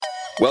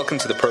Welcome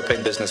to the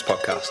Propane Business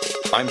Podcast.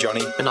 I'm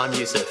Johnny. And I'm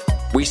Yusuf.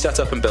 We set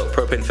up and built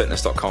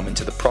propanefitness.com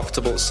into the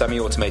profitable,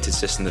 semi-automated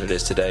system that it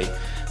is today,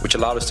 which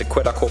allowed us to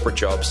quit our corporate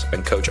jobs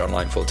and coach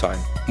online full-time.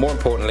 More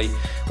importantly,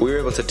 we were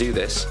able to do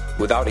this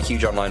without a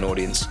huge online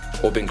audience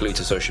or being glued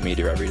to social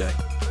media every day.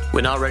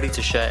 We're now ready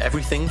to share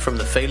everything from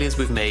the failures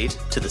we've made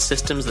to the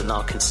systems that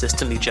now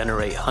consistently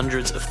generate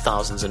hundreds of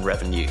thousands in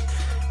revenue.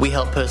 We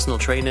help personal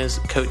trainers,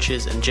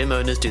 coaches, and gym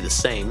owners do the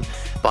same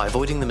by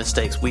avoiding the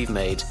mistakes we've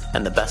made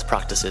and the best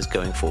practices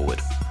going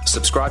forward.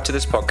 Subscribe to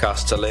this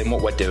podcast to learn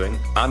what we're doing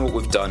and what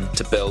we've done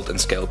to build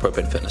and scale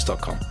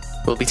propanefitness.com.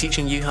 We'll be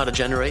teaching you how to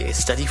generate a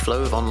steady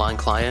flow of online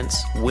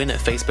clients, win at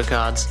Facebook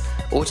ads,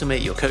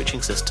 automate your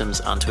coaching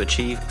systems, and to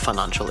achieve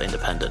financial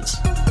independence.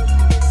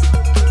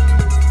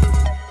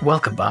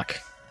 Welcome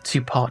back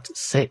to part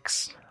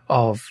 6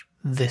 of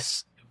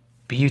this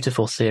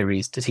beautiful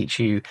series to teach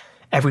you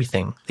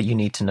everything that you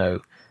need to know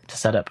to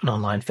set up an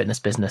online fitness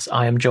business.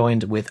 I am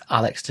joined with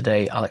Alex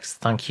today. Alex,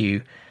 thank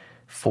you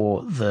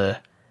for the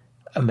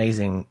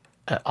amazing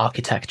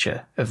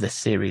architecture of this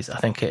series. I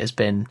think it has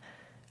been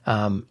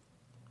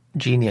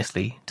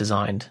geniusly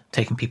designed,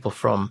 taking people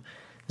from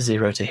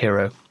zero to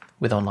hero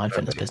with online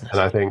fitness business.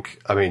 And I think,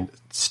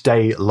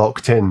 stay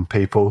locked in,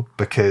 people,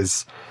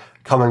 because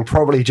coming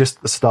probably just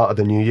at the start of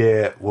the new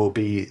year will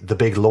be the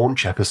big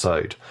launch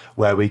episode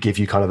where we give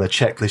you kind of the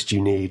checklist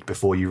you need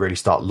before you really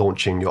start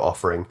launching your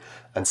offering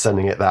and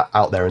sending it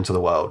out there into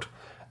the world.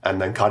 And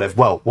then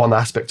one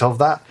aspect of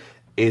that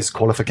is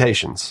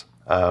qualifications.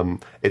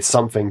 It's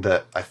something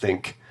that I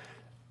think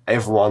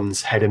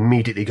everyone's head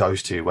immediately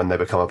goes to when they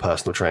become a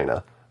personal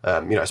trainer,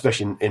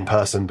 especially in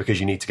person, because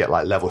you need to get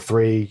like level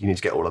 3, you need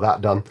to get all of that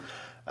done.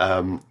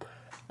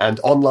 And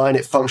online,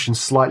 it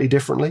functions slightly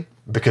differently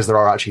because there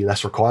are actually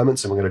less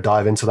requirements, and we're going to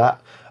dive into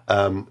that.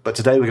 But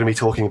today we're going to be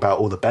talking about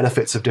all the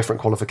benefits of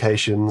different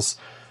qualifications,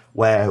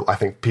 where I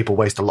think people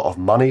waste a lot of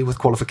money with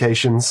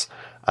qualifications,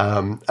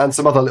 and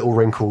some other little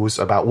wrinkles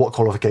about what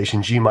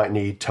qualifications you might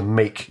need to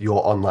make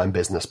your online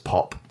business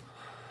pop.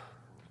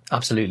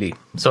 Absolutely.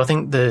 So I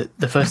think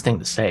the first thing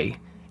to say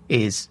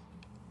is,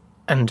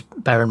 and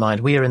bear in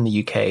mind, we are in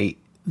the UK,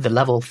 the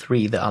level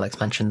 3 that Alex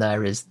mentioned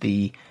there is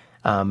the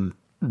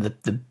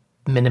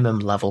minimum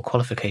level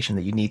qualification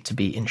that you need to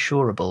be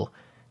insurable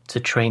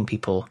to train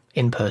people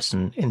in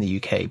person in the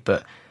UK,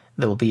 but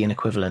there will be an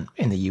equivalent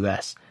in the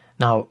US.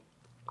 Now,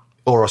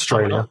 or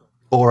Australia,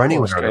 or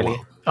anywhere. Australia.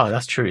 Oh,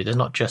 that's true. There's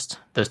not just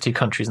those 2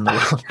 countries in the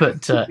world,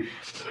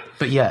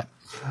 but yeah.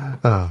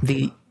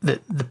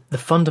 The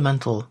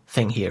fundamental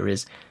thing here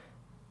is,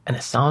 and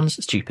it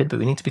sounds stupid, but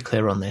we need to be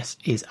clear on this,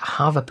 is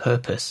have a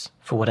purpose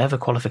for whatever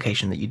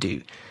qualification that you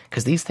do,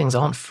 because these things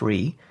aren't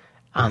free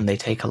and they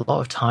take a lot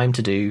of time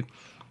to do.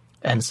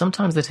 And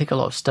sometimes they take a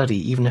lot of study,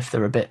 even if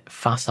they're a bit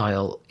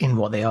facile in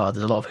what they are.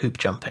 There's a lot of hoop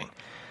jumping.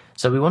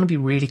 So we want to be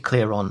really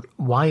clear on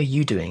why are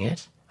you doing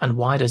it and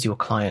why does your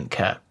client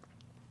care?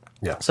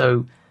 Yeah.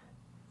 So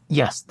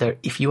yes,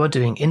 if you are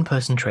doing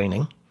in-person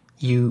training,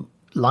 you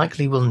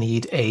likely will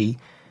need a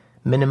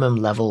minimum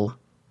level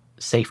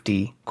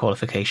safety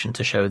qualification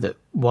to show that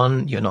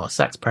 1, you're not a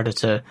sex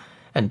predator,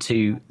 and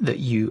 2, that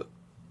you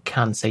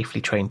can safely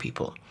train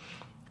people.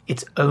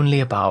 It's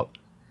only about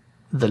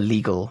the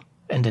legal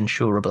and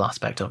insurable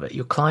aspect of it.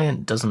 Your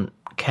client doesn't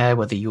care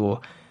whether you're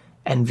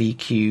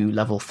NVQ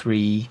level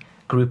 3,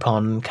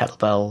 Groupon,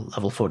 kettlebell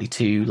level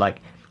 42,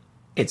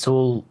 it's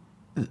all...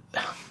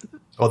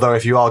 Although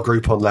if you are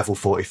Groupon level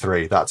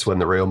 43, that's when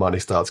the real money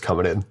starts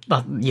coming in.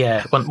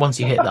 Yeah, once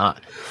you hit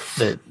that,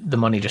 the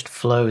money just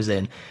flows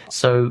in.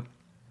 So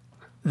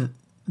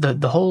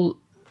the whole,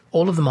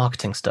 all of the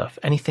marketing stuff,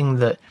 anything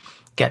that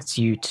gets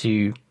you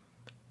to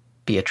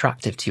be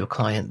attractive to your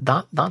client,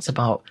 that's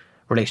about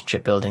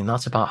relationship building.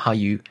 That's about how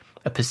you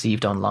are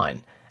perceived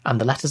online. And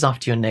the letters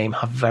after your name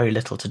have very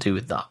little to do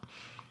with that.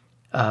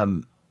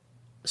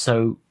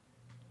 So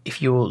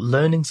if you're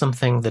learning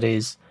something that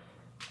is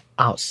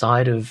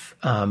outside of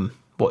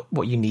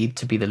what you need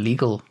to be the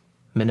legal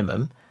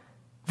minimum,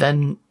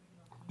 then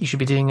you should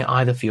be doing it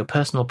either for your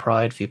personal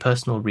pride, for your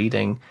personal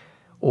reading,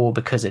 or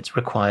because it's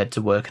required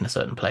to work in a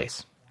certain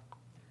place.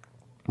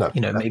 No,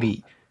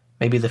 maybe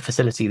the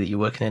facility that you're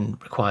working in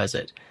requires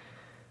it.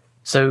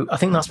 So I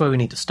think that's where we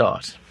need to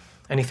start.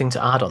 Anything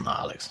to add on that,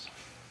 Alex?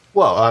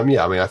 Well,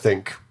 I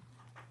think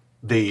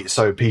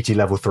PT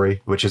level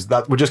 3, which is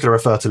that we're just going to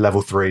refer to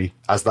level 3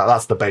 as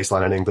that's the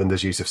baseline in England,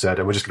 as Yusuf said,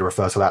 and we're just going to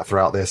refer to that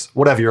throughout this.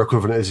 Whatever your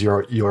equivalent is,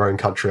 your own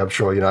country, I'm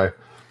sure,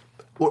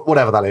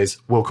 whatever that is,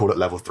 we'll call it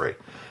level 3.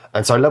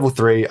 And so level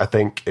 3, I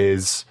think,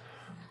 is,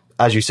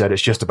 as you said,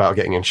 it's just about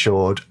getting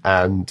insured.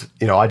 And,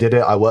 I did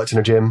it. I worked in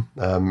a gym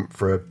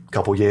for a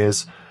couple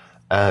years,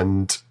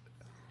 and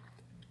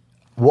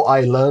what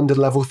I learned at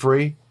level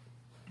 3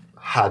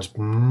 had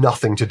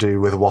nothing to do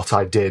with what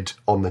I did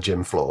on the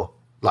gym floor.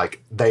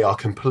 They are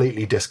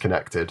completely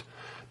disconnected.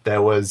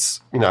 There was,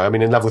 in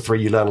level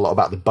 3, you learn a lot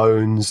about the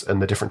bones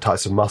and the different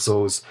types of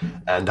muscles.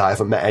 And I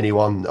haven't met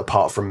anyone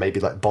apart from maybe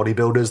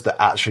bodybuilders that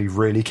actually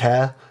really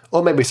care,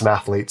 or maybe some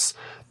athletes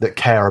that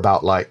care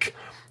about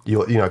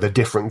your, the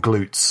different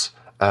glutes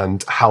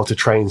and how to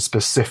train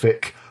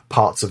specific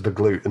parts of the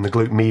glute and the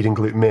glute med and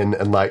glute min.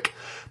 And like,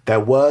 they're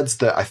words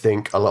that I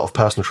think a lot of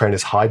personal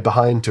trainers hide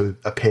behind to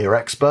appear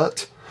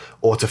expert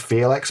or to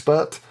feel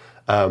expert.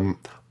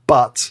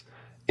 But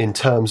in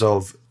terms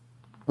of,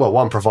 well,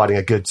 one, providing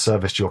a good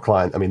service to your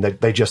client, I mean,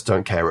 they just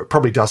don't care. It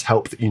probably does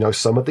help that you know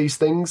some of these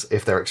things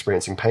if they're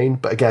experiencing pain.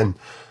 But again,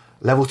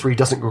 level 3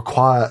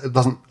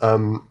 doesn't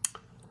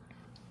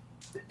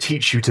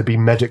teach you to be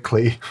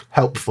medically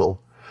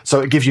helpful. So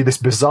it gives you this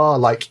bizarre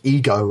like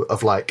ego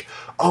of like,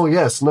 oh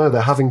yes, no,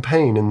 they're having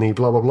pain in the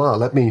blah, blah, blah.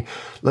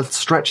 Let's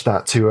stretch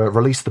that to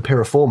release the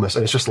piriformis.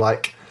 And it's just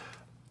like,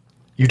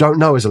 you don't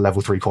know as a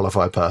level 3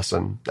 qualified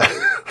person.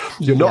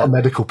 You're not a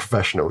medical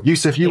professional.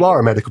 Yusuf, you are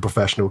a medical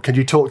professional. Can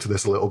you talk to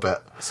this a little bit?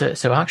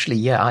 So actually,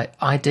 yeah,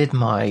 I did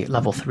my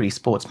level 3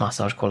 sports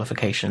massage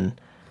qualification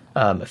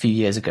a few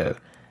years ago.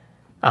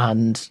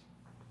 And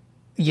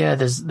yeah,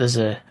 there's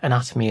a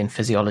anatomy and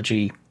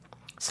physiology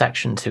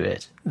section to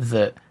it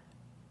that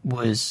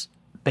was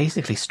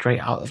basically straight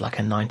out of like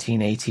a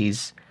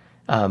 1980s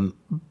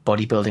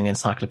bodybuilding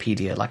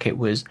encyclopedia. Like there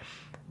was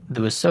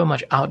so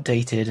much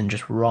outdated and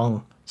just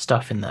wrong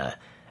stuff in there.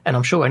 And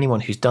I'm sure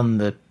anyone who's done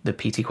the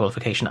PT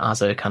qualification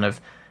as a kind of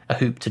a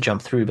hoop to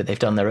jump through, but they've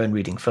done their own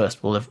reading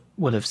first, will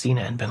have seen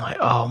it and been like,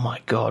 oh my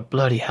God,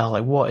 bloody hell,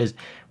 like what is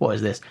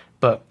this?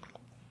 But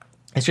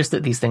it's just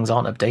that these things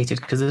aren't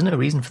updated because there's no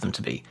reason for them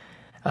to be.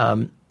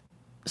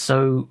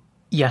 So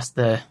yes,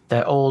 they're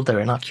old, they're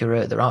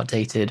inaccurate, they're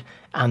outdated,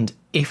 and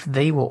if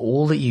they were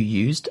all that you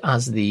used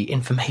as the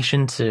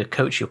information to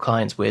coach your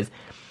clients with,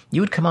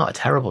 you would come out a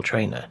terrible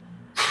trainer.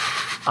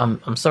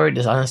 I'm sorry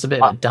to say, that's a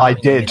bit of a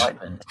damning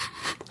indictment.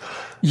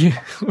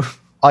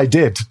 I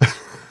did.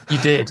 You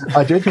did.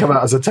 I did come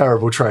out as a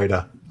terrible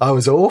trainer. I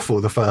was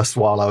awful the first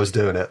while I was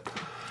doing it.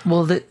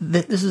 Well,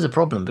 this is a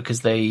problem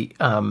because they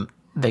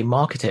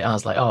market it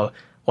as like, oh,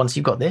 once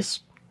you've got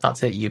this,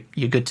 that's it,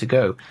 you're good to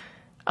go.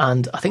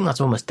 And I think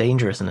that's almost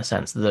dangerous in a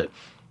sense that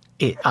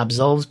it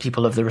absolves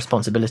people of the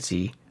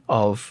responsibility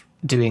of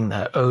doing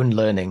their own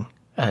learning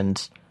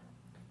and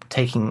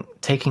taking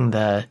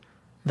their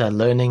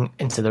learning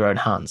into their own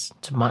hands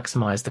to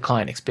maximize the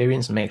client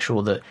experience and make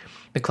sure that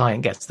the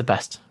client gets the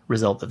best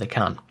result that they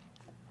can.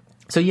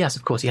 So yes,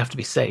 of course, you have to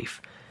be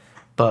safe,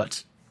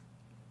 but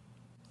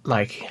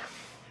like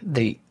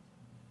I'm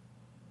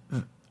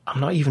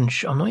not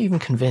even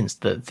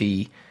convinced that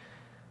the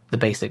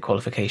basic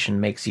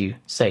qualification makes you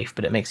safe,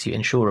 but it makes you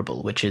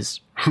insurable, which is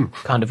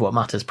kind of what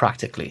matters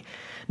practically.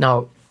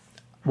 Now,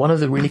 one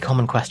of the really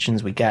common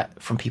questions we get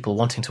from people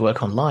wanting to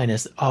work online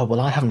is, oh, well,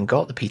 I haven't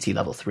got the PT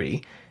level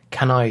 3.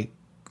 Can I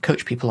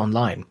coach people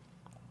online?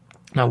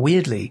 Now,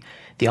 weirdly,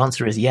 the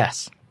answer is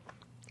yes,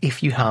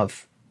 if you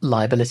have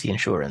liability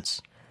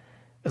insurance.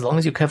 As long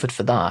as you're covered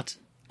for that,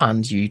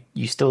 and you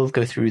still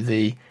go through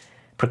the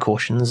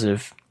precautions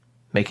of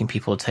making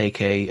people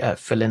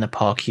fill in a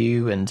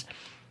PAR-Q and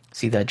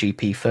see their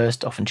GP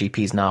first. Often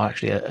GPs now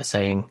actually are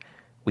saying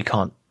we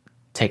can't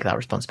take that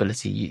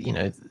responsibility. You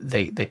know,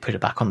 they put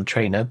it back on the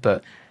trainer,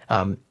 but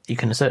you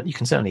can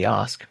certainly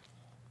ask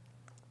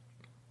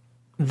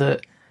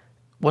that.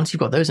 Once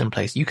you've got those in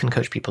place, you can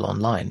coach people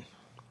online.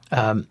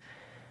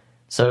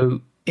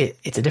 So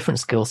it's a different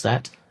skill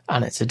set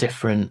and it's a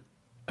different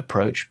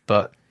approach,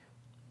 but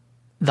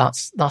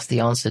that's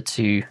the answer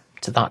to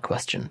that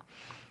question.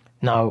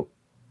 Now,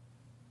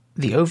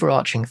 the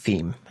overarching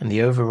theme and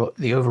the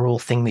overall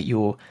thing that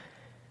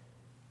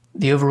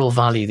the overall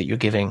value that you're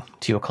giving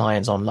to your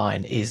clients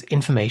online is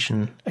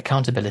information,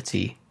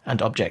 accountability,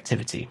 and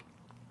objectivity.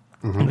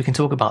 Mm-hmm. And we can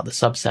talk about the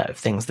subset of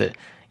things that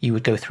you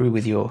would go through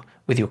with your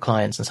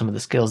clients and some of the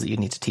skills that you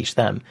need to teach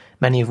them,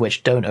 many of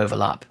which don't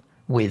overlap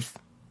with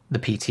the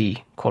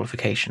PT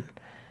qualification.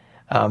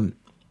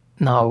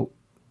 Now,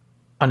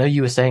 I know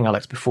you were saying,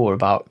 Alex, before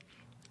about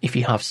if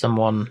you have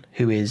someone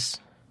who is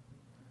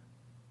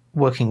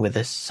working with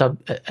a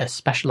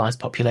specialized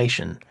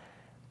population,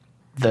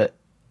 that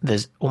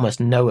there's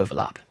almost no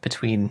overlap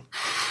between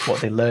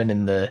what they learn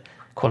in the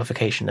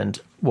qualification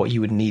and what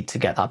you would need to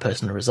get that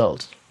person a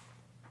result.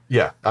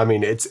 Yeah, I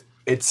mean, it's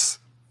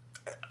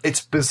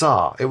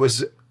bizarre.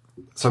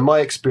 So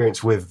my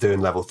experience with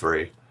doing level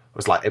 3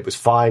 was like, it was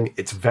fine.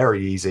 It's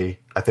very easy.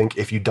 I think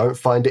if you don't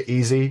find it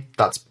easy,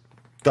 that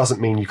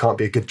doesn't mean you can't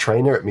be a good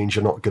trainer. It means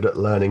you're not good at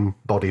learning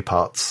body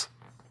parts,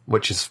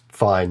 which is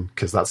fine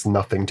because that's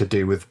nothing to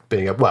do with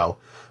being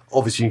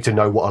obviously you need to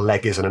know what a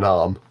leg is and an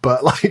arm,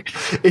 but like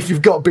if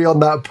you've got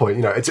beyond that point,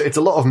 you know, it's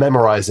a lot of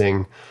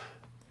memorizing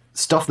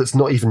stuff that's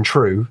not even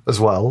true as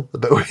well.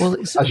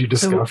 As you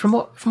discussed.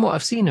 So from what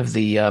I've seen of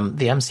the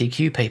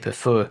MCQ paper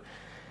for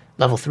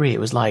level 3, it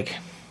was like,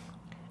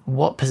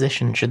 what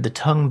position should the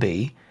tongue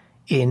be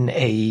in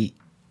a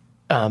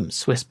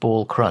Swiss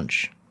ball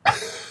crunch,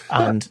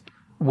 and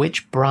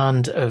which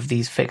brand of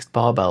these fixed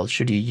barbells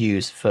should you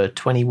use for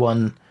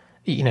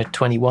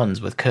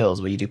 21s with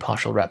curls where you do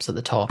partial reps at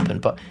the top,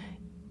 but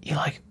you're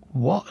like,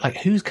 what? Like,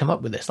 who's come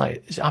up with this?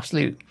 Like, it's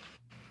absolute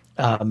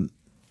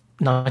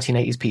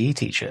 1980s PE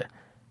teacher.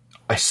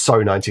 so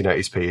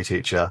 1980s PE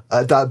teacher.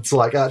 That's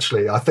like,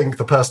 actually, I think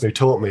the person who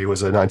taught me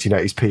was a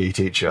 1980s PE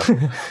teacher.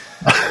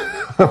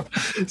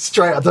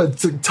 Straight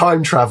up,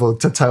 time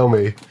traveled to tell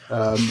me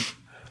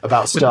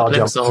about star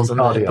jumping and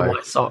cardio. The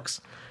white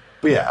socks.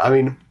 But yeah, I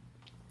mean,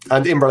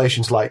 and in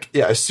relation to like,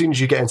 yeah, as soon as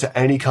you get into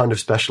any kind of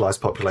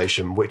specialized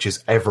population, which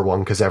is everyone,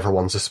 because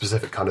everyone's a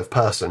specific kind of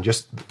person,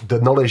 just the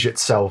knowledge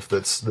itself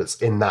that's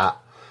in that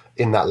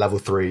level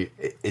 3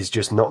 is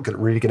just not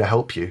really going to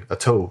help you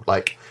at all.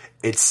 Like,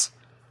 it's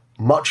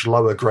much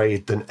lower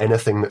grade than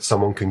anything that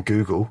someone can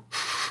Google,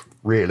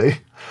 really.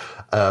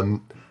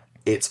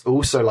 It's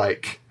also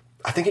like,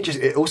 I think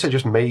it also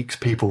just makes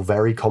people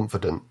very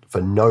confident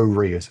for no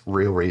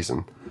real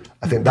reason.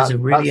 I think that's a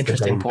really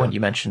interesting point you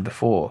mentioned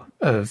before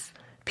of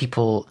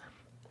people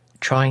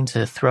trying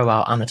to throw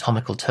out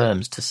anatomical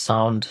terms to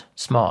sound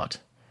smart.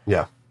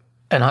 Yeah.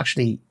 And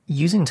actually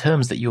using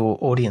terms that your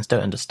audience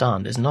don't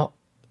understand is not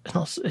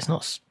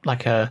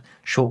like a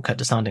shortcut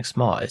to sounding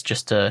smart. It's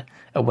just a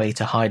way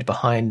to hide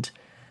behind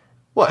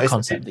a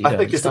concept that you don't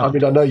understand. I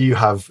mean, I know you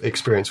have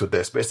experience with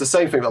this, but it's the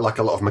same thing that like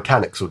a lot of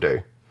mechanics will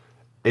do,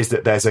 is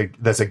that there's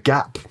a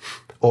gap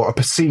or a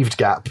perceived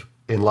gap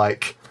in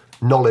like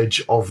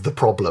knowledge of the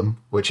problem,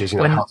 which is,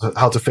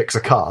 how to fix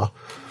a car.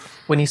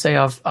 When you say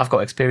I've got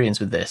experience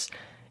with this,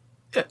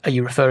 are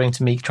you referring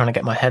to me trying to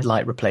get my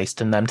headlight replaced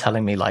and them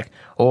telling me like,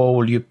 oh,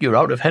 well, you're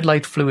out of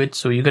headlight fluid,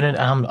 so you're going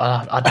to...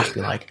 I'd just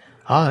be like,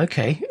 oh,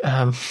 okay,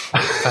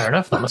 fair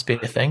enough, that must be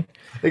a thing.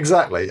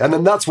 Exactly. And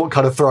then that's what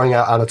kind of throwing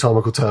out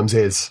anatomical terms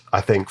is,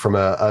 I think, from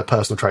a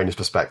personal trainer's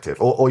perspective.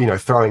 Or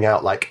throwing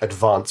out like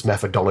advanced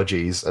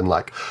methodologies and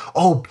like,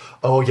 oh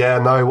yeah,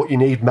 no, what you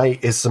need,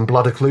 mate, is some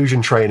blood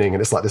occlusion training.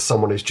 And it's like there's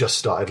someone who's just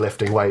started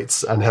lifting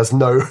weights and has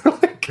no...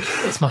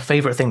 It's my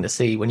favourite thing to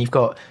see when you've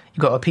got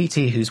a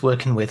PT who's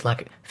working with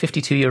like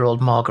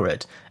 52-year-old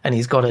Margaret, and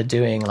he's got her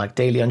doing like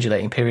daily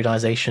undulating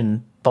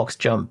periodization, box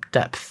jump,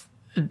 depth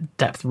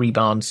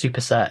rebound,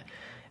 superset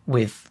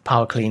with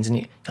power cleans, and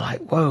you're like,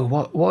 whoa,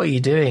 what are you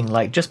doing?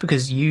 Like, just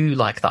because you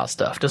like that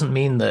stuff doesn't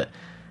mean that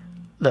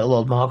little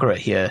old Margaret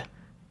here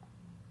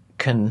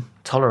can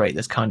tolerate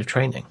this kind of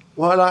training.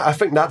 Well, I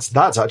think that's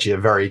actually a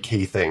very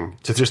key thing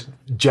to just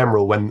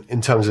general when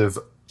in terms of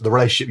the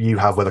relationship you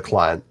have with a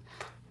client.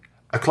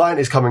 A client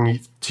is coming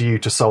to you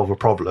to solve a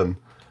problem,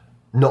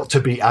 not to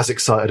be as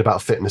excited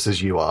about fitness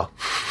as you are.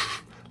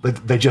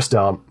 They just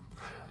aren't.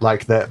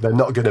 Like, they're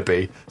not going to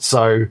be.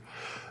 So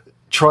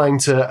trying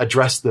to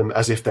address them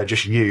as if they're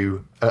just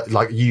you,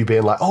 like you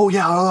being like, oh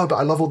yeah, but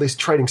I love all this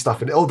training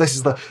stuff, and this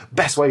is the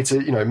best way to,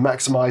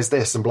 maximize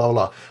this and blah,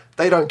 blah.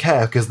 They don't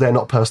care because they're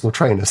not personal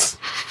trainers.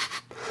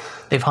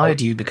 They've hired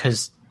you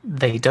because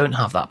they don't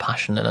have that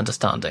passion and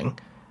understanding,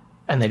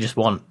 and they just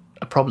want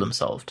a problem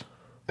solved.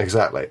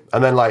 Exactly.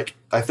 And then, like,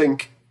 I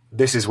think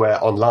this is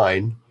where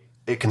online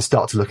it can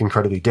start to look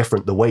incredibly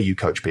different, the way you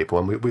coach people.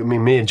 And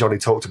me and Johnny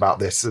talked about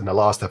this in the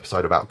last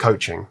episode about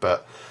coaching,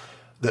 but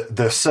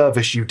the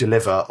service you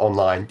deliver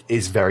online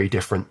is very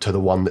different to the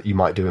one that you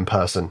might do in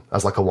person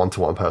as like a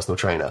one-to-one personal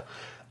trainer.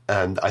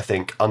 And I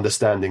think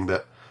understanding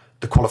that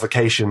the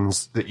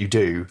qualifications that you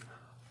do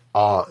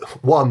are,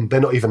 one,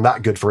 they're not even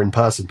that good for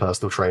in-person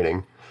personal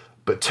training,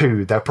 but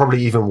two, they're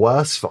probably even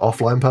worse for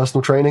offline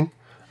personal training.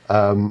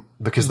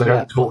 Because they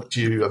don't talk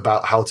to you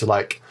about how to,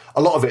 like,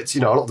 a lot of it's, a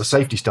lot of the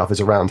safety stuff is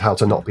around how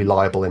to not be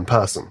liable in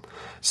person.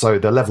 So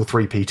the level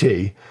 3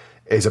 PT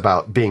is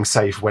about being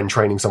safe when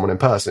training someone in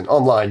person.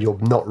 Online, you're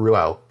not,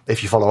 well,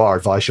 if you follow our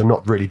advice, you're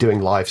not really doing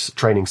live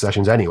training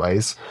sessions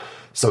anyways.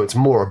 So it's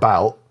more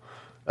about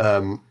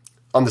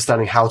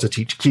understanding how to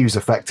teach cues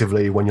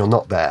effectively when you're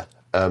not there,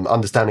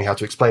 understanding how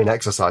to explain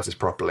exercises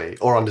properly,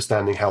 or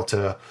understanding how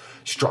to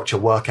structure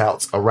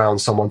workouts around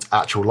someone's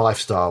actual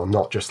lifestyle,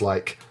 not just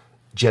like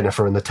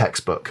Jennifer in the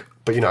textbook,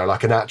 but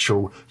like an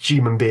actual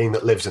human being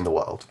that lives in the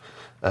world.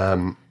 I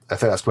think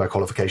that's where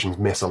qualifications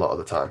miss a lot of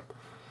the time.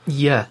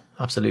 Yeah,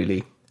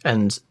 absolutely.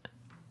 And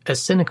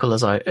as cynical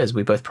as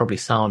we both probably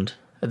sound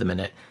at the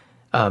minute,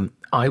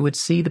 I would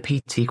see the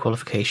PT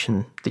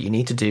qualification that you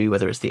need to do,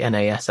 whether it's the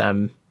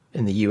NASM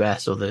in the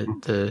US or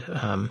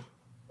the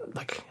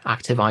like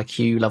Active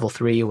IQ level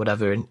 3 or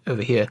whatever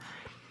over here.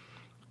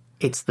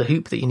 It's the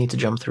hoop that you need to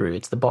jump through.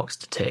 It's the box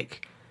to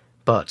tick,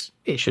 but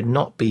it should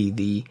not be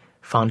the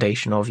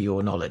foundation of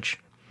your knowledge.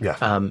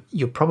 Yeah.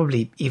 You're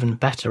probably even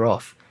better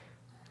off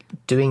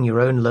doing your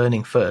own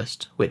learning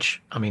first,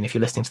 which, I mean, if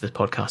you're listening to this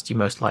podcast, you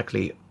most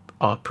likely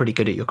are pretty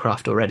good at your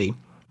craft already.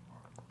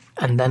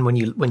 And then when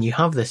you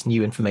have this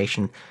new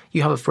information,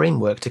 you have a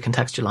framework to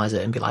contextualize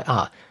it and be like,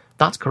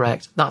 that's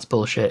correct, that's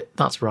bullshit,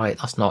 that's right,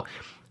 that's not.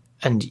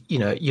 And,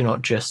 you're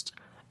not just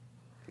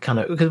kind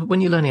of, because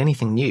when you're learning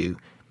anything new,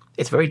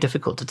 it's very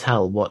difficult to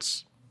tell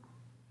what's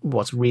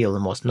real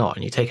and what's not,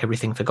 and you take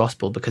everything for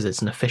gospel because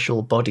it's an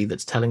official body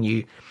that's telling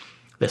you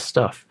this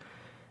stuff.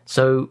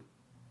 So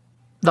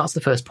that's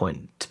the first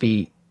point, to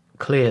be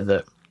clear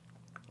that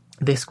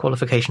this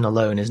qualification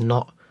alone is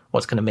not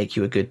what's going to make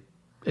you a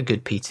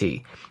good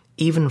PT.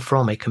 Even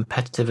from a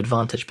competitive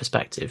advantage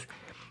perspective,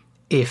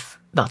 if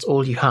that's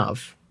all you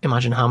have,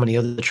 imagine how many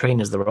other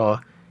trainers there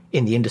are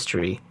in the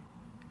industry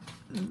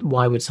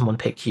why would someone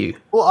pick you?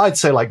 Well, I'd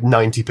say like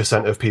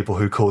 90% of people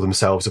who call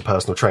themselves a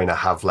personal trainer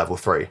have level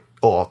 3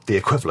 or the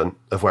equivalent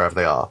of wherever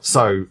they are.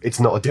 So it's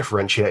not a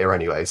differentiator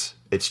anyways.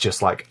 It's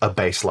just like a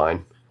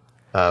baseline.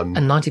 And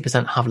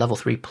 90% have level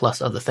 3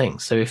 plus other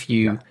things. So if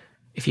you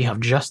have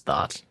just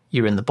that,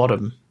 you're in the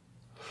bottom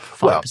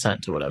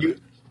 5% or whatever.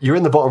 You're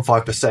in the bottom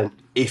 5%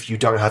 if you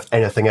don't have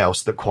anything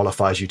else that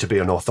qualifies you to be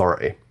an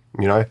authority,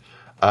 you know?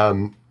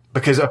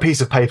 Because a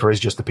piece of paper is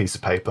just a piece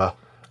of paper.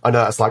 I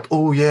know that's like,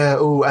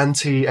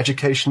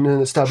 anti-education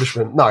and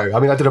establishment. No, I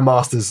mean, I did a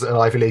master's at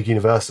Ivy League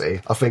University.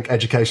 I think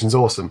education's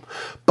awesome.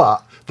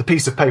 But the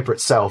piece of paper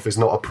itself is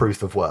not a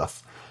proof of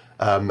worth.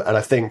 And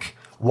I think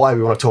why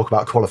we want to talk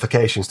about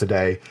qualifications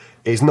today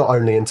is not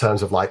only in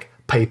terms of like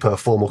paper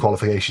formal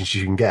qualifications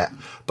you can get,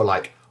 but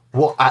like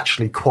what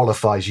actually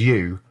qualifies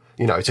you,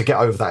 you know, to get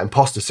over that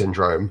imposter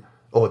syndrome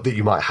or that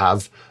you might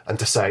have, and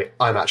to say,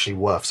 I'm actually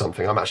worth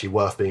something. I'm actually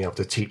worth being able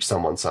to teach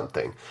someone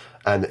something.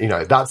 And, you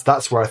know,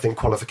 that's where I think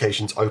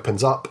qualifications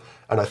opens up.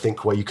 And I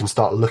think where you can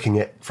start looking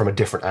at it from a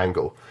different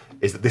angle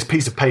is that this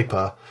piece of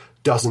paper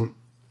doesn't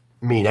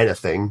mean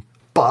anything,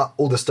 but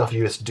all the stuff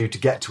you have to do to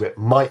get to it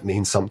might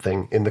mean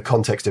something in the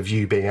context of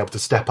you being able to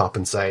step up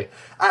and say,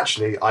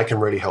 actually, I can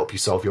really help you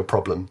solve your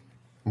problem,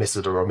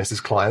 Mrs. or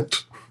Mrs.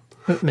 Client.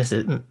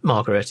 Mrs.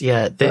 Margaret,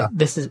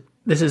 this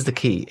is the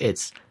key.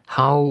 It's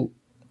how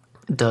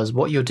does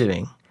what you're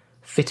doing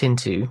fit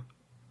into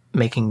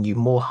making you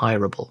more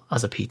hireable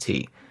as a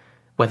PT,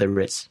 whether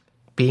it's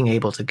being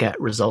able to get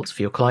results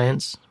for your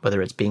clients,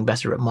 whether it's being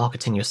better at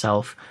marketing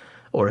yourself,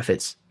 or if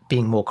it's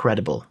being more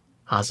credible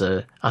as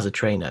a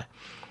trainer.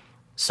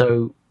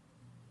 So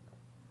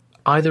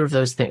either of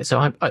those things.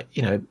 So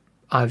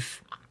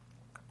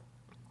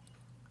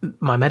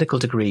my medical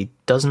degree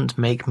doesn't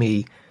make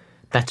me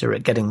better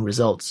at getting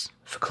results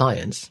for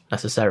clients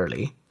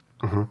necessarily.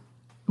 Mm-hmm.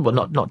 Well,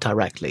 not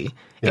directly.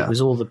 Yeah. It was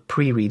all the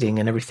pre-reading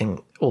and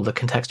everything, all the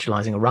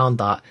contextualizing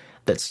around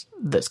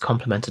that's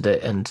complemented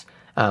it, and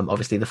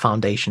obviously the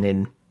foundation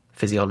in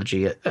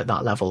physiology at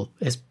that level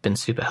has been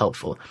super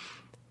helpful.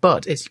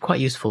 But it's quite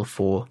useful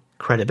for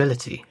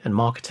credibility and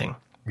marketing.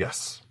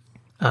 Yes.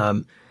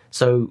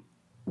 So,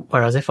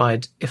 whereas if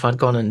I'd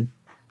gone and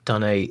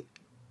done a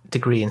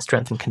degree in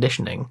strength and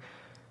conditioning,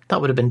 that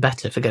would have been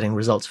better for getting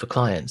results for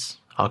clients,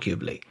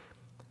 arguably,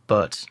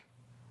 but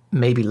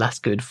maybe less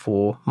good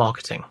for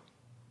marketing.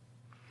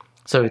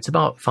 So it's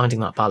about finding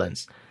that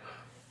balance.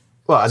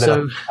 Well, and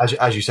then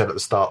as you said at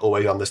the start,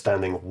 always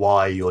understanding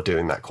why you're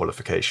doing that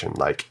qualification.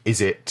 Like, is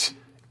it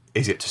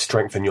to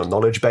strengthen your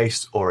knowledge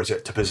base, or is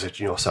it to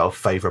position yourself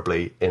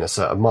favourably in a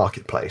certain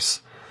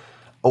marketplace?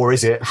 Or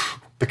is it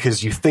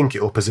because you think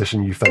it will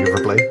position you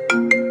favourably?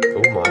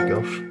 Oh my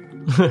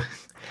gosh.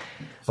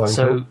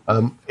 So,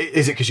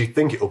 is it because you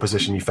think it will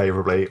position you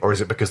favourably, or is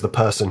it because the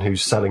person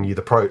who's selling you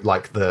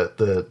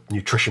the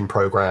nutrition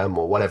program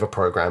or whatever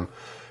program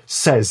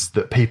says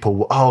that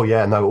people,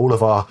 all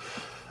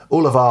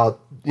of our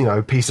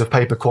piece of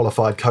paper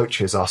qualified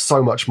coaches are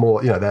so much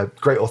more, they're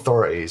great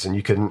authorities, and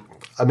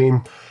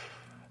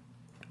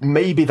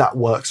maybe that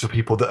works for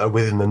people that are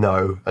within the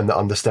know and that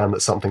understand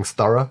that something's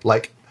thorough.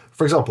 Like,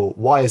 for example,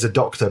 why is a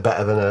doctor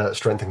better than a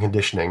strength and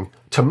conditioning?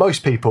 To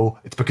most people,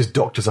 it's because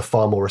doctors are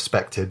far more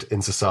respected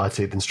in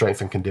society than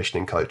strength and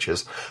conditioning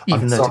coaches.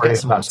 Even though to get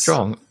someone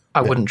strong,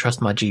 I wouldn't trust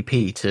my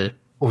GP to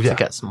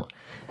get someone.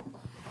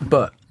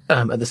 But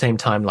at the same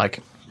time, I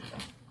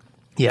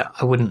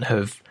wouldn't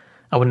have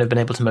been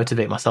able to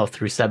motivate myself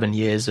through 7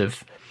 years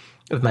of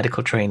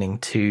medical training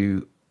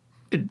to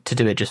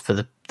do it just for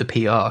the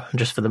PR and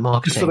just for the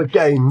marketing. Just for the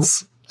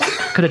gains.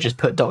 Could have just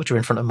put doctor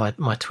in front of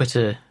my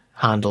Twitter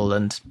handle,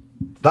 and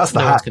that's the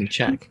no hack. One's going to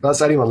check.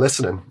 That's anyone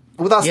listening.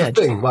 Well, that's the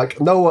thing. I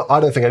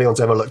don't think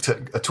anyone's ever looked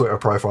at a Twitter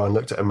profile and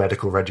looked at a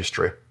medical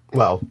registry.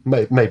 Well,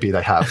 maybe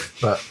they have,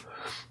 but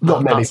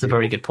not many. That's a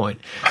very good point.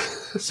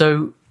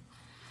 So,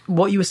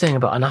 what you were saying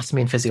about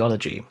anatomy and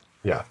physiology,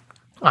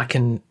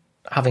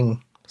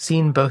 having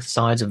seen both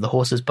sides of the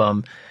horse's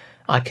bum,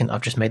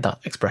 I've just made that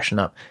expression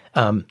up.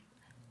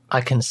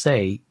 I can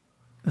say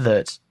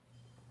that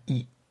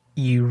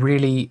you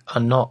really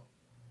are not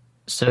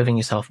serving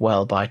yourself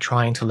well by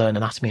trying to learn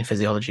anatomy and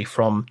physiology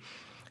from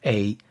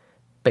a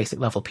basic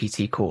level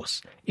PT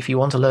course. If you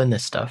want to learn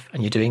this stuff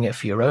and you're doing it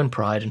for your own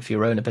pride and for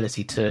your own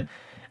ability to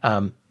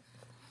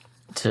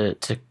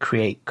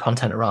create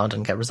content around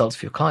and get results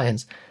for your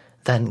clients,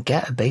 then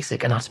get a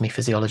basic anatomy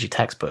physiology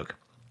textbook.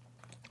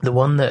 The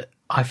one that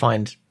I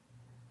find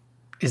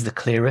is the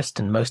clearest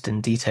and most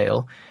in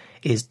detail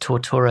is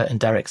Tortura and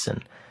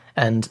Derrickson.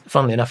 And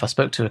funnily enough, I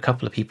spoke to a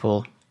couple of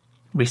people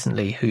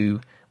recently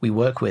who we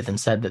work with and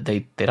said that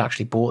they'd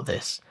actually bought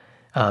this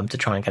to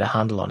try and get a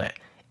handle on it.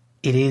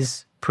 It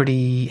is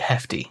pretty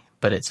hefty,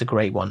 but it's a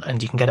great one,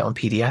 and you can get it on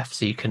PDF,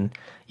 so you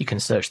can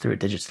search through it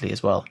digitally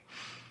as well.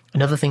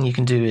 Another thing you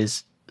can do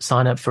is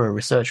sign up for a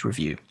research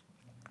review.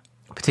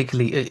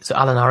 Particularly, so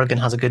Alan Aragon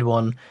has a good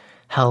one,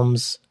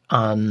 Helms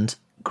and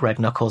Greg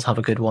Knuckles have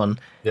a good one.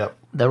 Yep.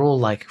 They're all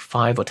like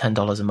 $5 or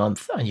 $10 a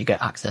month, and you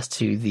get access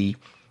to the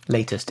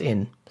latest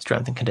in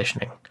strength and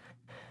conditioning.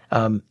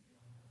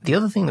 the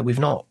other thing that we've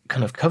not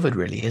kind of covered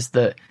really is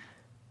that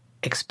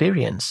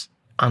experience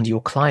and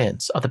your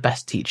clients are the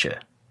best teacher.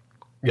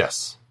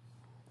 Yes.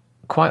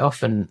 Quite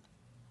often,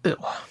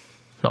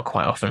 not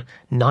quite often,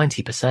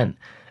 90%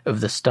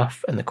 of the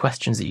stuff and the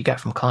questions that you get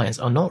from clients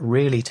are not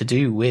really to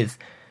do with,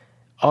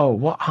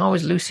 how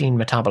is leucine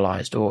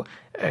metabolized? Or,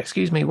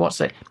 excuse me, what's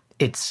it?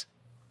 It's,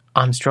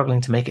 I'm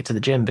struggling to make it to the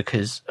gym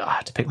because I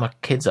had to pick my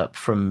kids up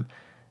from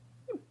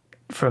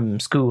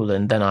school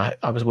and then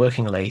I was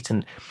working late,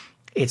 and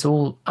it's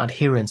all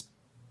adherence,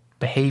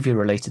 behavior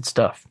related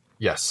stuff.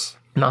 Yes.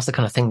 And that's the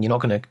kind of thing you're not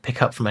going to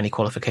pick up from any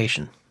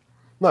qualification.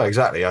 No,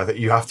 exactly. I think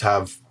you have to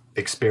have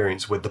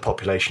experience with the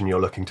population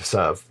you're looking to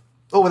serve,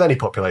 or with any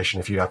population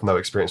if you have no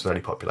experience with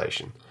any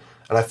population.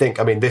 And I think,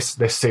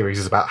 this series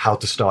is about how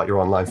to start your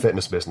online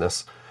fitness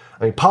business.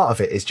 Part of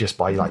it is just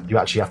by you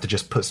actually have to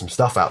just put some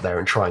stuff out there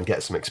and try and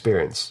get some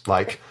experience.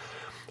 Like,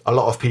 a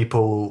lot of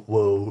people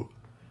will,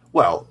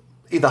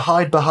 either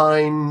hide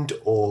behind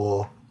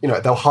or,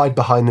 they'll hide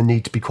behind the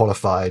need to be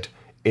qualified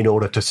in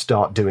order to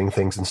start doing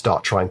things and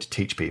start trying to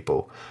teach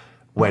people,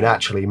 when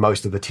actually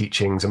most of the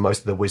teachings and most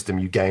of the wisdom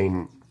you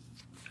gain,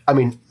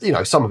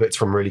 some of it's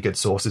from really good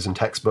sources and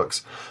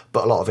textbooks,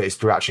 but a lot of it is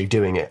through actually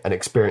doing it and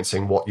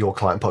experiencing what your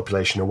client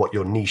population or what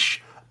your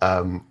niche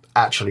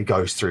actually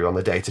goes through on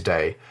the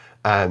day-to-day.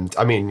 And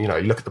you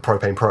look at the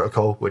Propane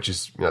Protocol, which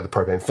is, the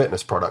Propane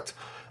Fitness product,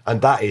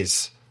 and that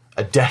is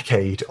a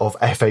decade of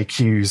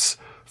FAQs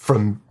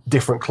from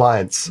different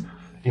clients,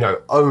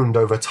 owned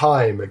over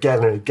time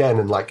again and again,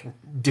 and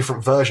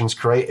different versions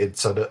created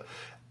so that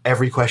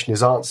every question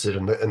is answered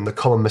and the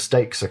common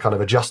mistakes are kind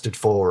of adjusted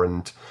for.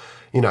 And,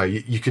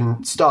 you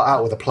can start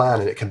out with a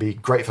plan and it can be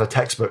great for the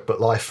textbook, but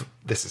life,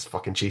 this is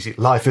fucking cheesy.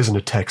 Life isn't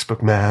a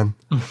textbook, man.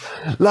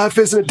 Life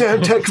isn't a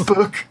damn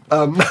textbook.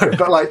 No,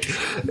 but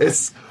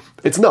it's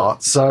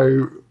not.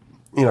 So,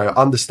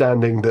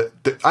 understanding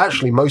that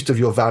actually most of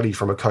your value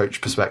from a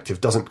coach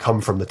perspective doesn't come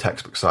from the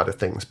textbook side of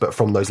things, but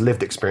from those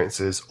lived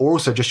experiences, or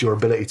also just your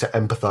ability to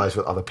empathize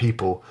with other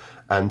people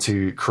and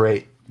to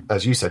create,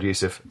 as you said,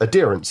 Yusuf,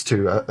 adherence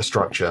to a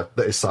structure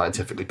that is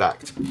scientifically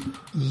backed.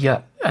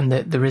 Yeah, and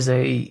there is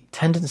a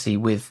tendency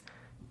with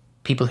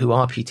people who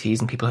are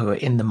PTs and people who are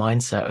in the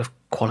mindset of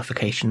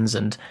qualifications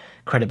and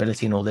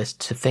credibility and all this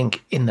to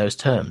think in those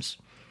terms.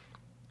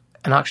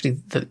 And actually,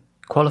 the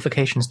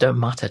qualifications don't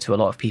matter to a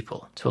lot of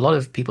people. To a lot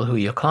of people who are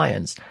your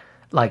clients,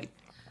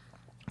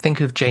 think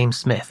of James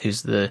Smith,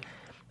 who's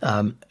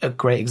a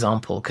great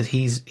example, because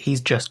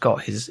he's just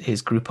got his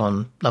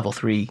Groupon level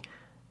 3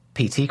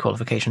 PT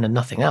qualification and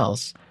nothing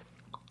else.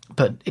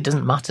 But it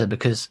doesn't matter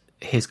because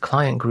his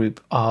client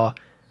group are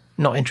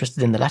not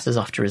interested in the letters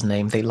after his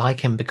name. They like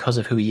him because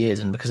of who he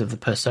is and because of the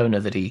persona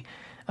that he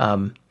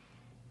that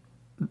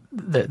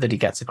he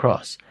gets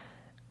across.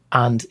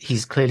 And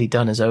he's clearly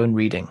done his own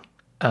reading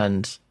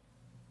and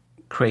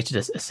created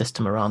a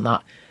system around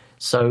that.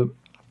 So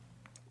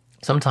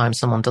sometimes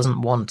someone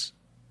doesn't want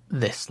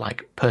this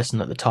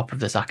person at the top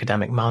of this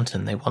academic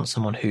mountain. They want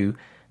someone who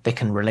they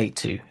can relate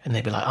to, and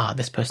they'd be like,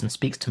 this person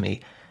speaks to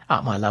me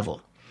at my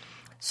level.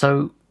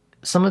 So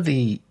some of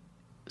the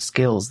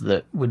skills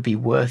that would be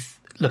worth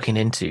looking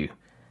into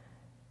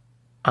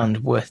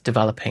and worth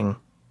developing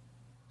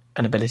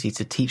an ability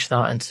to teach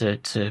that and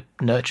to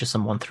nurture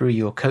someone through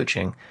your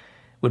coaching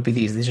would be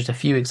these. These are just a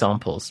few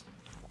examples.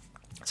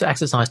 So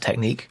exercise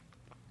technique.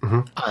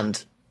 Mm-hmm.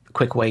 And a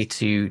quick way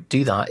to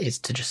do that is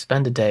to just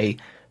spend a day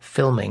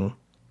filming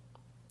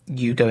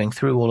you going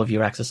through all of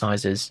your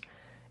exercises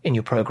in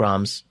your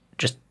programs,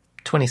 just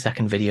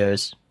 20-second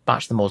videos,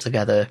 batch them all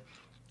together,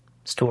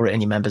 store it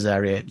in your members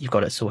area, you've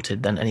got it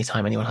sorted. Then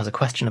anytime anyone has a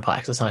question about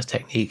exercise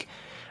technique,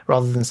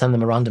 rather than send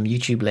them a random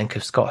YouTube link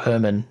of Scott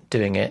Herman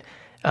doing it,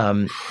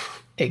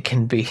 it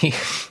can be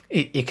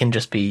it can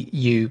just be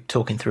you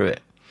talking through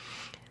it.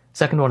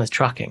 Second one is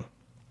tracking.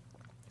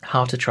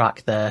 How to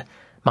track their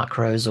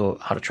macros or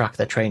how to track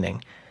their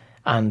training,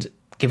 and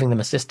giving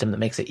them a system that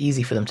makes it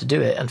easy for them to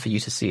do it and for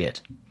you to see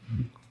it.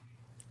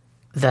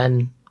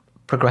 Then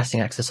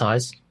progressing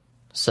exercise.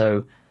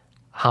 So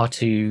how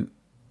to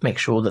make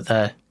sure that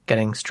they're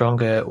getting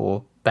stronger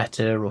or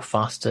better or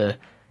faster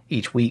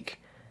each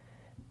week.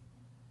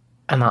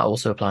 And that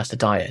also applies to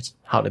diet,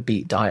 how to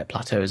beat diet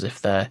plateaus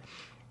if they're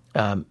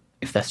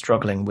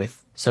struggling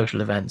with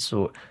social events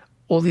or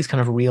all these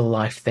kind of real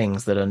life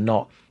things that are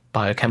not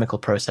biochemical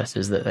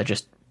processes, that they're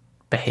just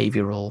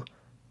behavioral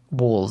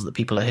walls that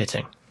people are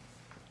hitting.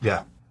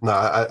 Yeah,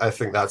 no, I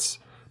think that's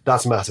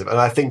massive. And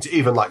I think to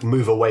even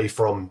move away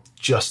from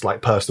just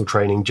personal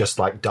training, just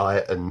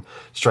diet and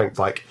strength,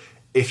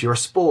 if you're a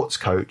sports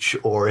coach,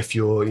 or if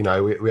you're,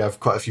 we have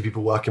quite a few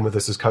people working with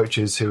us as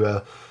coaches who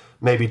are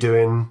maybe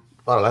doing,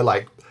 I don't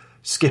know,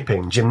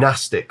 skipping,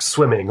 gymnastics,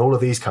 swimming, all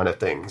of these kind of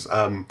things.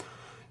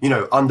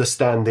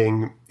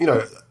 Understanding,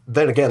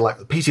 then again,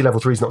 PT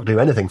level 3 is not going to do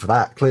anything for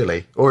that,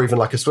 clearly, or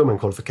even a swimming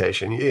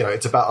qualification.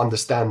 It's about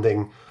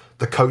understanding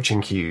the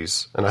coaching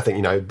cues. And I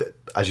think,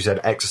 as you said,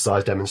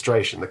 exercise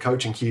demonstration, the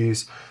coaching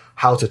cues,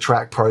 how to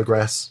track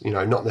progress,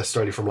 not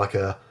necessarily from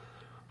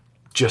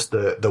just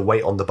the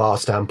weight on the bar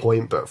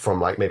standpoint, but from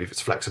like maybe if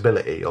it's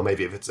flexibility or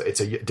maybe if it's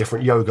a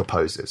different yoga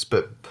poses.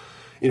 But,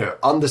 you know,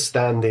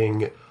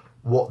 understanding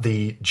what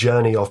the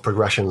journey of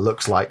progression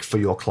looks like for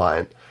your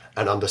client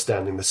and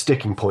understanding the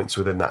sticking points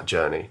within that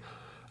journey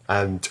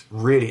and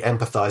really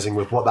empathizing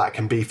with what that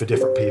can be for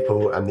different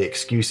people and the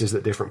excuses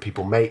that different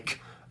people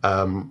make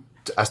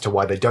as to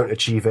why they don't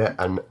achieve it,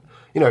 and,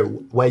 you know,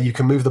 where you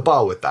can move the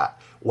bar with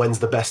that. When's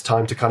the best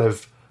time to kind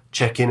of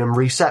check in and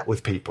reset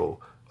with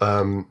people?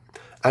 And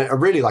I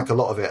really like a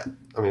lot of it.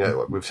 I mean,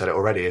 we've said it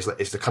already, is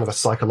the kind of a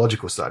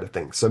psychological side of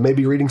things. So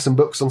maybe reading some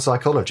books on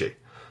psychology,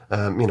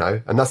 you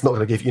know, and that's not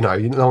going to give, you know,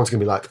 no one's going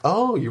to be like,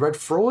 oh, you read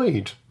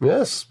Freud.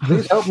 Yes,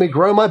 please help me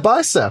grow my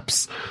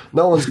biceps.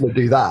 No one's going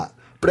to do that.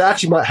 But it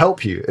actually might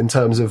help you in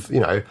terms of, you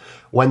know,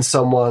 when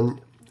someone,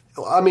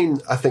 I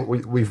mean, I think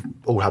we've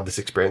all had this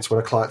experience when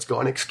a client's got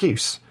an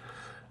excuse.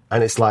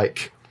 And it's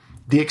like,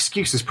 the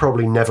excuse is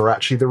probably never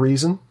actually the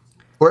reason,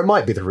 or it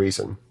might be the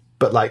reason.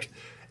 But like,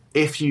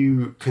 if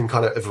you can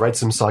kind of have read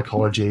some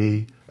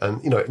psychology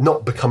and, you know,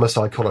 not become a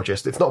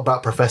psychologist, it's not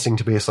about professing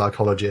to be a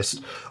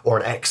psychologist or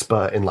an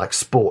expert in like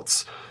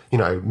sports, you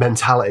know,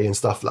 mentality and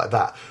stuff like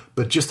that.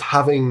 But just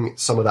having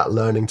some of that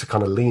learning to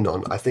kind of lean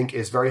on, I think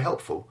is very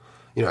helpful.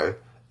 You know,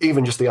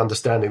 even just the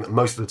understanding that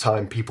most of the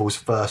time people's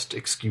first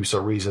excuse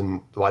or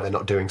reason why they're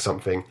not doing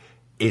something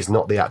is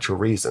not the actual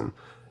reason.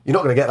 You're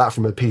not going to get that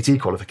from a PT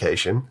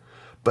qualification,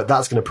 but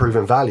that's going to prove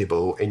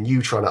invaluable in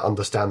you trying to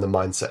understand the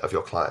mindset of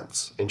your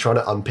clients, in trying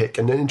to unpick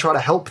and then try to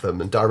help them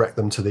and direct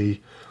them to the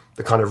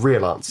kind of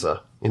real answer,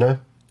 you know?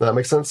 Does that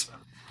make sense?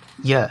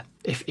 Yeah.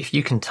 If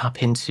you can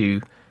tap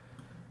into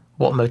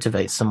what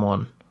motivates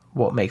someone,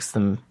 what makes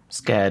them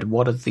scared,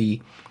 what are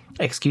the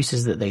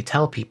excuses that they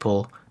tell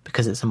people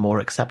because it's a more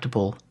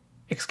acceptable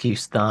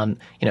excuse than,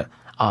 you know,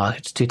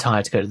 it's too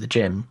tired to go to the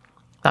gym.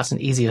 That's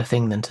an easier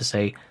thing than to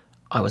say,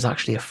 I was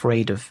actually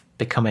afraid of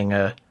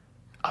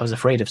I was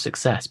afraid of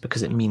success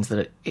because it means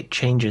that it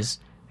changes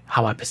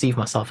how I perceive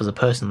myself as a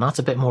person. That's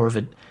a bit more of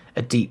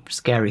a deep,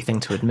 scary thing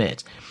to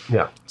admit.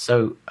 Yeah.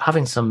 So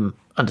having some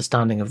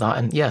understanding of that,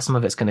 and yeah, some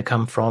of it's going to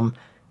come from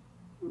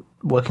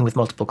working with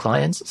multiple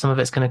clients. Some of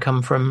it's going to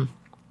come from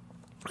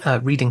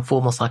reading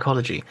formal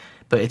psychology,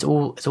 but it's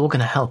all going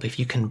to help if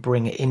you can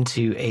bring it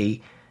into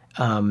a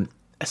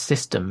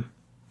system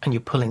and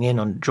you're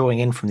drawing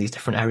in from these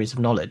different areas of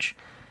knowledge.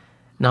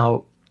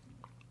 Now,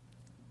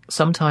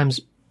 sometimes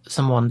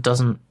someone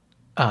doesn't,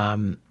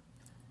 I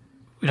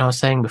was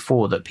saying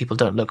before that people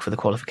don't look for the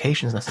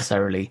qualifications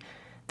necessarily.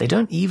 They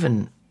don't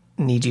even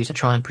need you to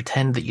try and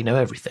pretend that you know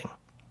everything.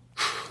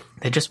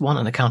 They just want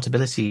an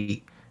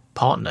accountability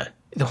partner.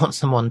 They want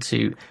someone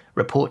to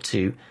report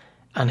to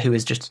and who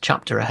is just a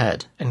chapter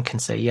ahead and can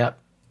say, yep,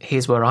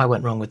 here's where I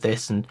went wrong with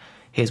this and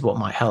here's what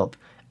might help.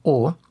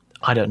 Or,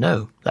 I don't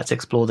know, let's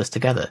explore this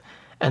together.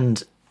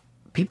 And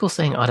people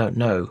saying, I don't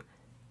know,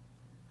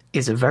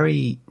 is a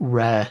very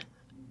rare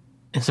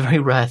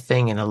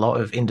thing in a lot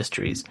of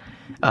industries.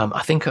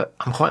 I think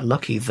I'm quite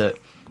lucky that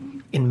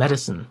in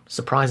medicine,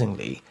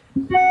 surprisingly,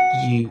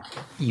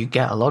 you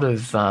get a lot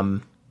of,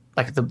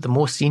 like the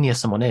more senior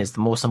someone is, the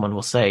more someone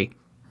will say,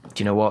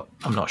 do you know what,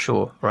 I'm not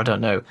sure, or I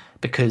don't know,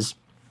 because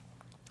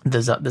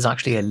there's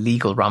actually a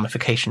legal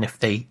ramification if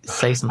they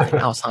say something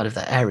outside of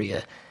their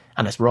area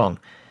and it's wrong.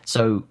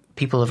 So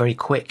people are very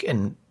quick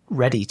and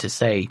ready to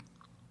say,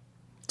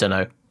 don't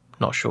know,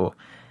 not sure.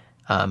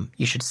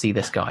 You should see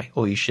this guy,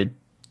 or you should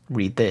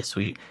read this,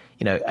 or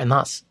and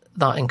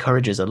that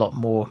encourages a lot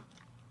more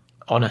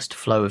honest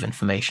flow of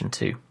information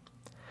too.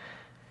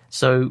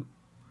 So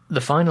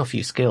the final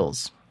few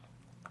skills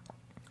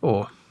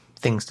or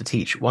things to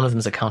teach, one of them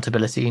is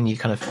accountability, and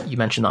you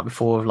mentioned that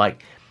before,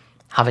 like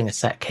having a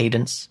set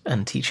cadence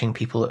and teaching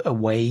people a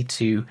way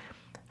to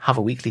have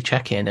a weekly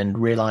check-in and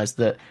realize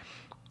that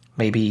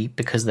maybe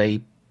because they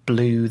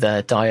blew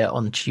their diet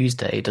on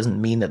Tuesday doesn't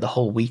mean that the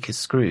whole week is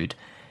screwed.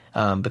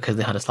 Because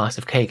they had a slice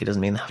of cake, it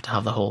doesn't mean they have to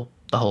have the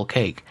whole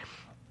cake.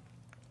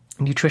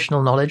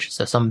 Nutritional knowledge,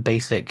 so some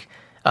basic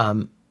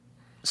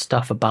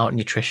stuff about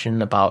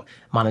nutrition, about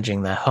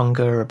managing their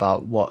hunger,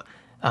 about what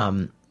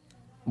different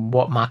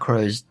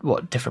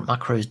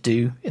macros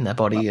do in their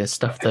body, is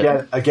stuff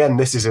that again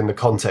this is in the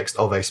context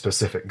of a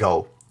specific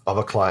goal of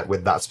a client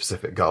with that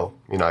specific goal.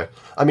 You know,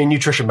 I mean,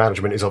 nutrition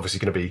management is obviously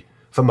going to be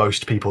for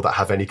most people that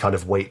have any kind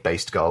of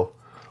weight-based goal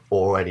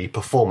or any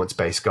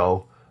performance-based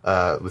goal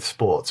with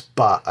sports.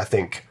 But I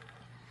think,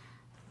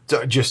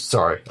 I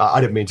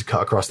didn't mean to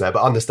cut across there,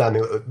 but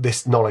understanding that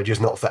this knowledge is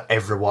not for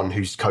everyone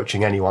who's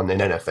coaching anyone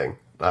in anything.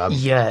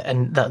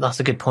 And that's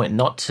a good point,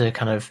 not to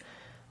kind of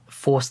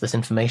force this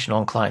information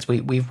on clients.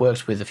 We've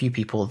worked with a few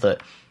people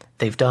that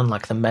they've done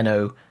like the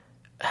Menno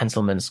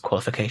Henselman's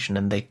qualification,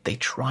 and they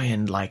try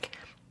and like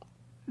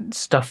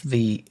stuff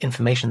the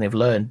information they've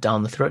learned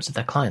down the throats of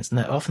their clients, and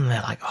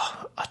they're like,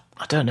 oh,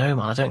 I don't know,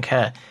 man, I don't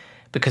care,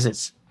 because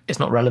it's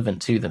not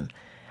relevant to them.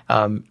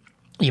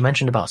 You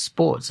mentioned about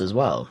sports as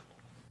well.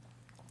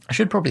 I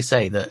should probably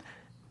say that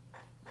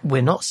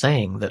we're not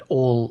saying that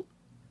all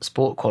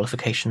sport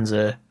qualifications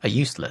are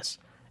useless.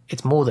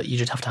 It's more that you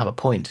just have to have a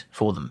point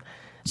for them.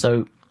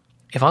 So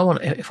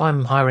if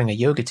I'm hiring a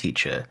yoga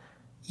teacher,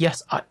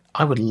 yes,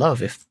 I would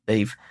love if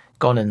they've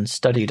gone and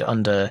studied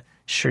under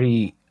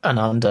Sri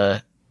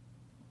Ananda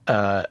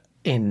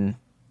in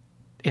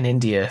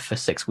India for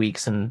 6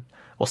 weeks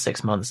or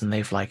 6 months, and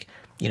they've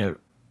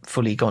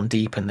fully gone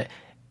deep, and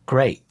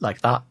great,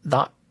 like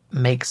that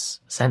makes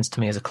sense to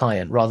me as a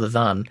client, rather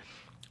than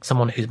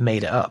someone who's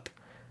made it up.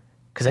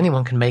 Because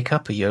anyone can make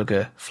up a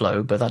yoga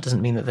flow, but that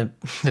doesn't mean that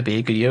they'll be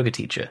a good yoga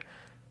teacher.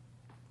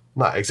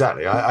 No,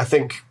 exactly. I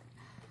think,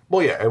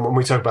 well, yeah, and when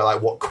we talk about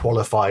like what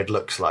qualified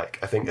looks like,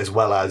 I think as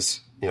well as,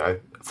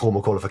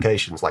 formal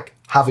qualifications, like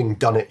having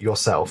done it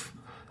yourself,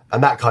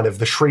 and that kind of,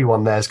 the Sri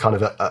one there's kind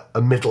of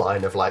a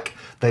midline of like,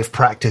 they've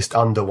practiced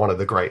under one of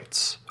the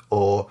greats,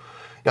 or,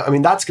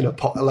 that's going to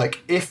pop,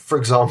 like if, for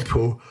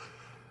example,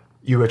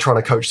 you were trying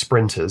to coach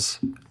sprinters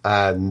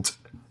and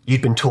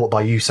you'd been taught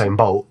by Usain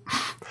Bolt,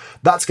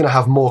 that's going to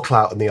have more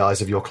clout in the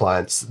eyes of your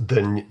clients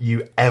than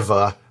you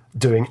ever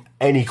doing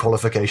any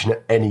qualification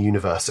at any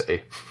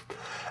university.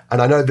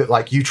 And I know that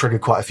like you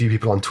triggered quite a few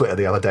people on Twitter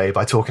the other day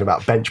by talking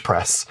about bench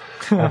press.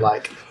 And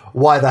like,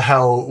 why the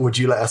hell would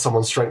you let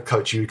someone strength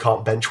coach you who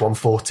can't bench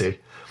 140?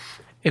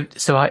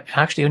 So I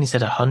actually only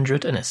said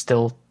 100 and it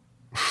still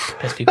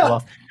pissed people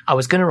off. I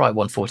was going to write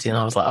 140 and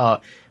I was like,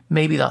 oh,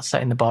 maybe that's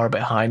setting the bar a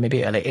bit high.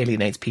 Maybe it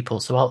alienates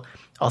people. So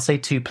I'll say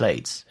 2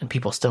 plates, and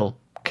people still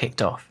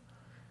kicked off.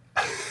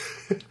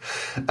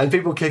 And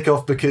people kick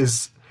off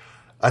because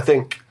I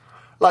think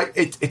like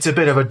it's a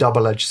bit of a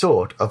double-edged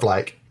sword of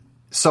like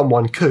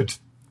someone could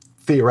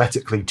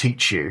theoretically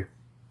teach you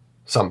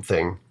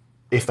something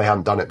if they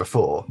hadn't done it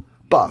before.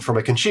 But from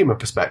a consumer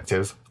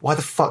perspective, why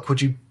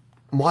would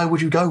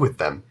you go with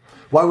them?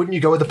 Why wouldn't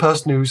you go with the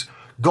person who's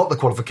got the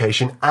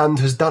qualification and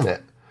has done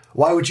it?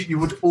 Why would you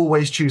would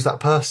always choose that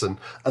person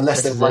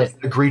unless they're like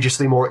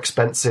egregiously more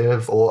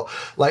expensive, or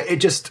like it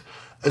just,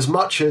 as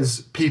much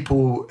as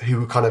people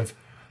who kind of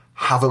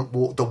haven't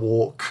walked the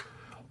walk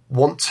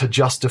want to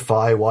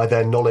justify why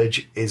their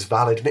knowledge is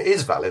valid, and it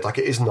is valid, like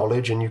it is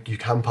knowledge and you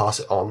can pass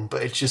it on,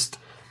 but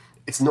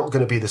it's not going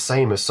to be the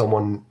same as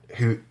someone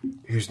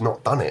who's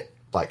not done it.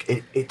 Like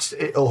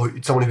or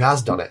someone who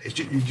has done it.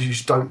 You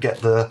just don't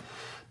get the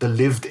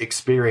lived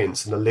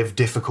experience and the lived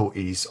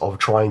difficulties of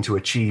trying to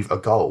achieve a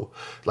goal.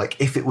 Like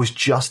if it was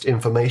just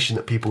information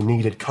that people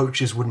needed,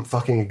 coaches wouldn't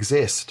fucking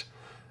exist.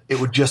 It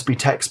would just be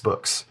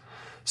textbooks.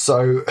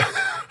 So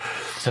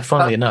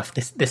funnily enough,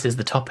 this is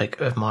the topic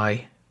of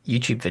my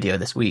YouTube video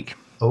this week.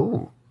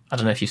 Oh, I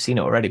don't know if you've seen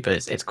it already,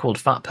 but it's called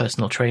Fat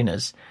Personal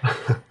Trainers.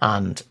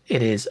 And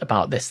it is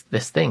about this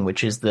thing,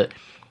 which is that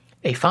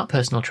a fat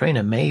personal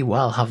trainer may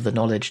well have the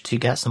knowledge to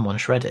get someone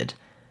shredded.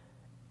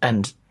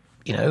 And,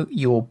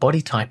 your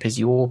body type is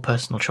your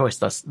personal choice.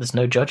 There's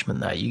no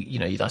judgment there.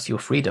 That's your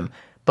freedom.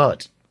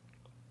 But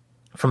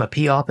from a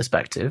PR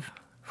perspective,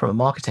 from a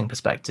marketing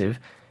perspective,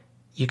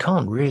 you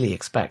can't really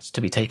expect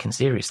to be taken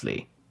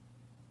seriously.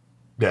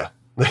 Yeah,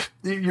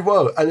 you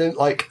won't. And then,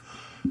 like,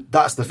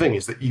 that's the thing,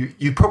 is that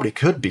you probably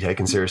could be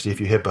taken seriously if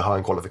you hid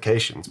behind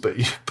qualifications, but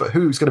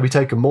who's going to be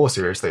taken more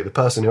seriously? The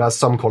person who has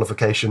some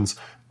qualifications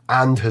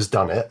and has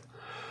done it,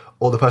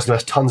 or the person who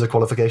has tons of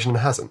qualification and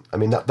hasn't? I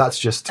mean, that's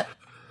just...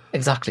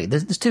 Exactly.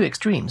 There's 2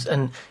 extremes.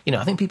 And,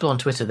 I think people on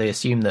Twitter, they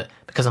assume that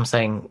because I'm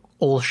saying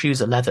all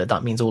shoes are leather,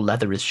 that means all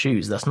leather is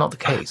shoes. That's not the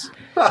case.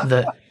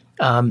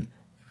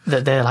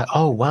 that they're like,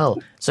 oh,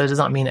 well, so does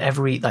that mean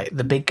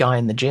the big guy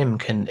in the gym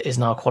is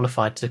now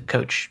qualified to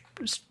coach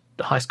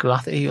high school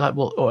athletes? You're like,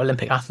 well, or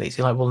Olympic athletes?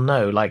 You're like, well,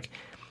 no, like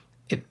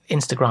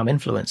Instagram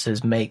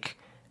influencers make,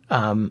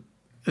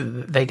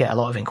 they get a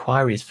lot of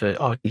inquiries for,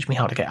 oh, teach me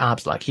how to get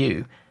abs like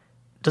you.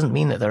 Doesn't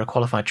mean that they're a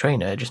qualified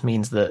trainer. It just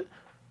means that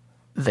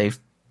they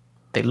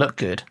look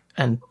good,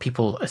 and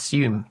people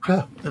assume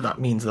that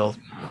means they'll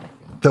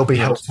be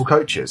helpful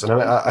coaches. And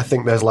I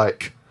think there's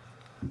like,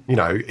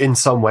 in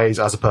some ways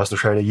as a personal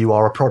trainer, you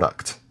are a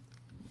product,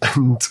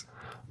 and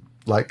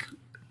like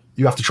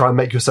you have to try and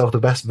make yourself the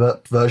best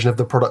version of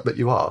the product that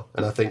you are.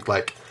 And I think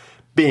like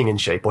being in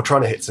shape or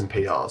trying to hit some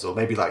PRs, or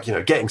maybe like,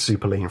 getting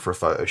super lean for a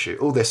photo shoot,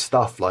 all this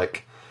stuff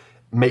like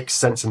makes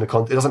sense in the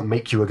context. It doesn't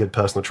make you a good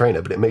personal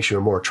trainer, but it makes you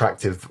a more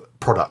attractive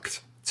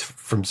product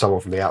from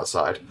someone from the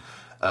outside.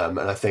 And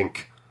I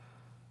think,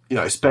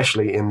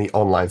 especially in the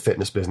online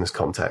fitness business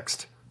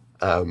context,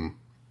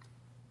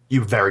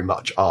 you very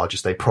much are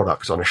just a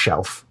product on a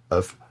shelf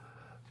of,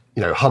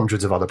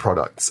 hundreds of other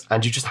products,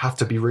 and you just have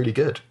to be really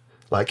good.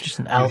 Like just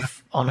an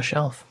elf on a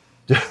shelf.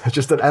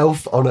 Just an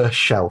elf on a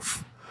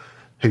shelf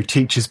who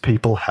teaches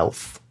people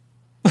health.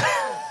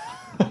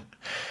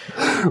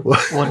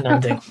 What an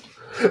ending.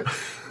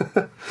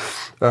 All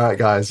right,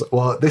 guys.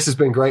 Well, this has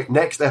been great.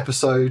 Next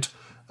episode,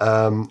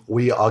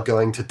 we are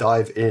going to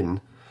dive in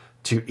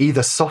to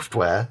either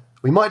software.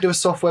 We might do a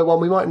software one,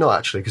 we might not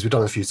actually, because we've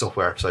done a few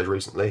software episodes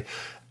recently.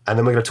 And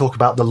then we're going to talk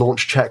about the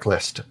launch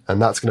checklist, and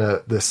that's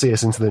going to see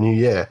us into the new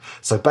year.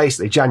 So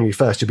basically, January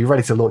 1st, you'll be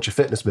ready to launch a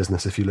fitness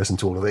business if you listen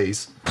to all of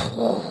these.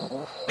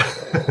 All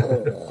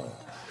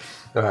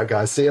right,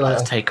 guys. See you later.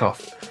 Let's take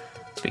off.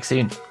 Speak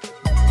soon.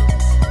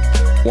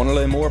 Want to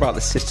learn more about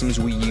the systems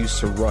we use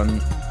to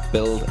run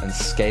build and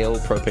scale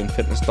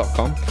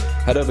propanefitness.com,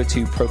 head over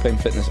to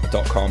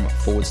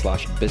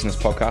propanefitness.com/business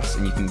podcast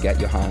and you can get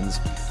your hands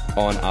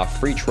on our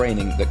free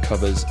training that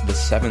covers the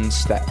 7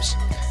 steps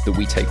that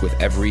we take with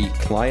every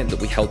client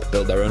that we help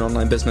build their own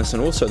online business,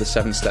 and also the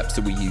 7 steps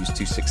that we use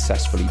to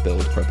successfully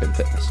build Propane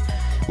Fitness.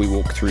 We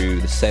walk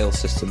through the sales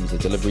systems, the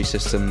delivery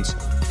systems,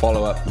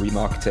 follow-up,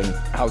 remarketing,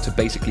 how to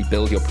basically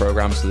build your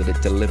program so that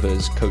it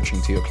delivers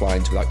coaching to your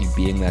clients without you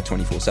being there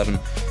 24/7.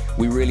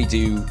 We really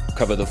do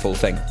cover the full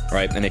thing,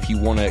 right? And if you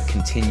want to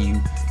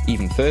continue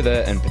even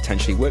further and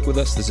potentially work with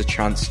us, there's a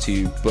chance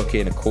to book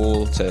in a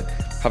call to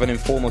have an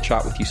informal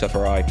chat with Yusuf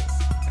or I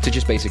to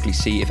just basically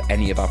see if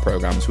any of our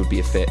programs would be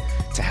a fit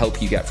to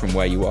help you get from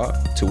where you are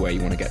to where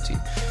you want to get to.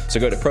 So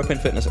go to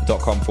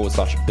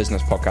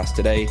propanefitness.com/business podcast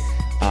today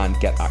and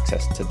get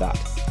access to that.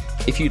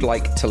 If you'd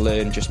like to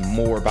learn just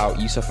more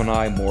about Yusuf and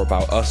I, more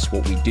about us,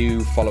 what we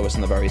do, follow us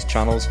on the various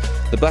channels,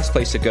 the best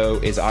place to go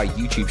is our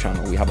YouTube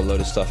channel. We have a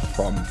load of stuff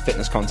from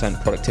fitness content,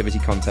 productivity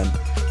content,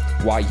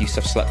 why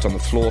Yusuf slept on the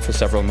floor for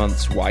several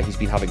months, why he's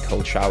been having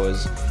cold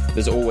showers.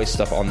 There's always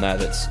stuff on there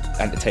that's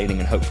entertaining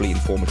and hopefully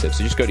informative.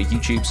 So just go to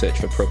YouTube, search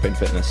for Propane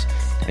Fitness,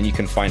 and you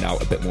can find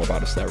out a bit more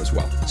about us there as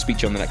well. Speak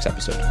to you on the next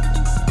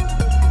episode.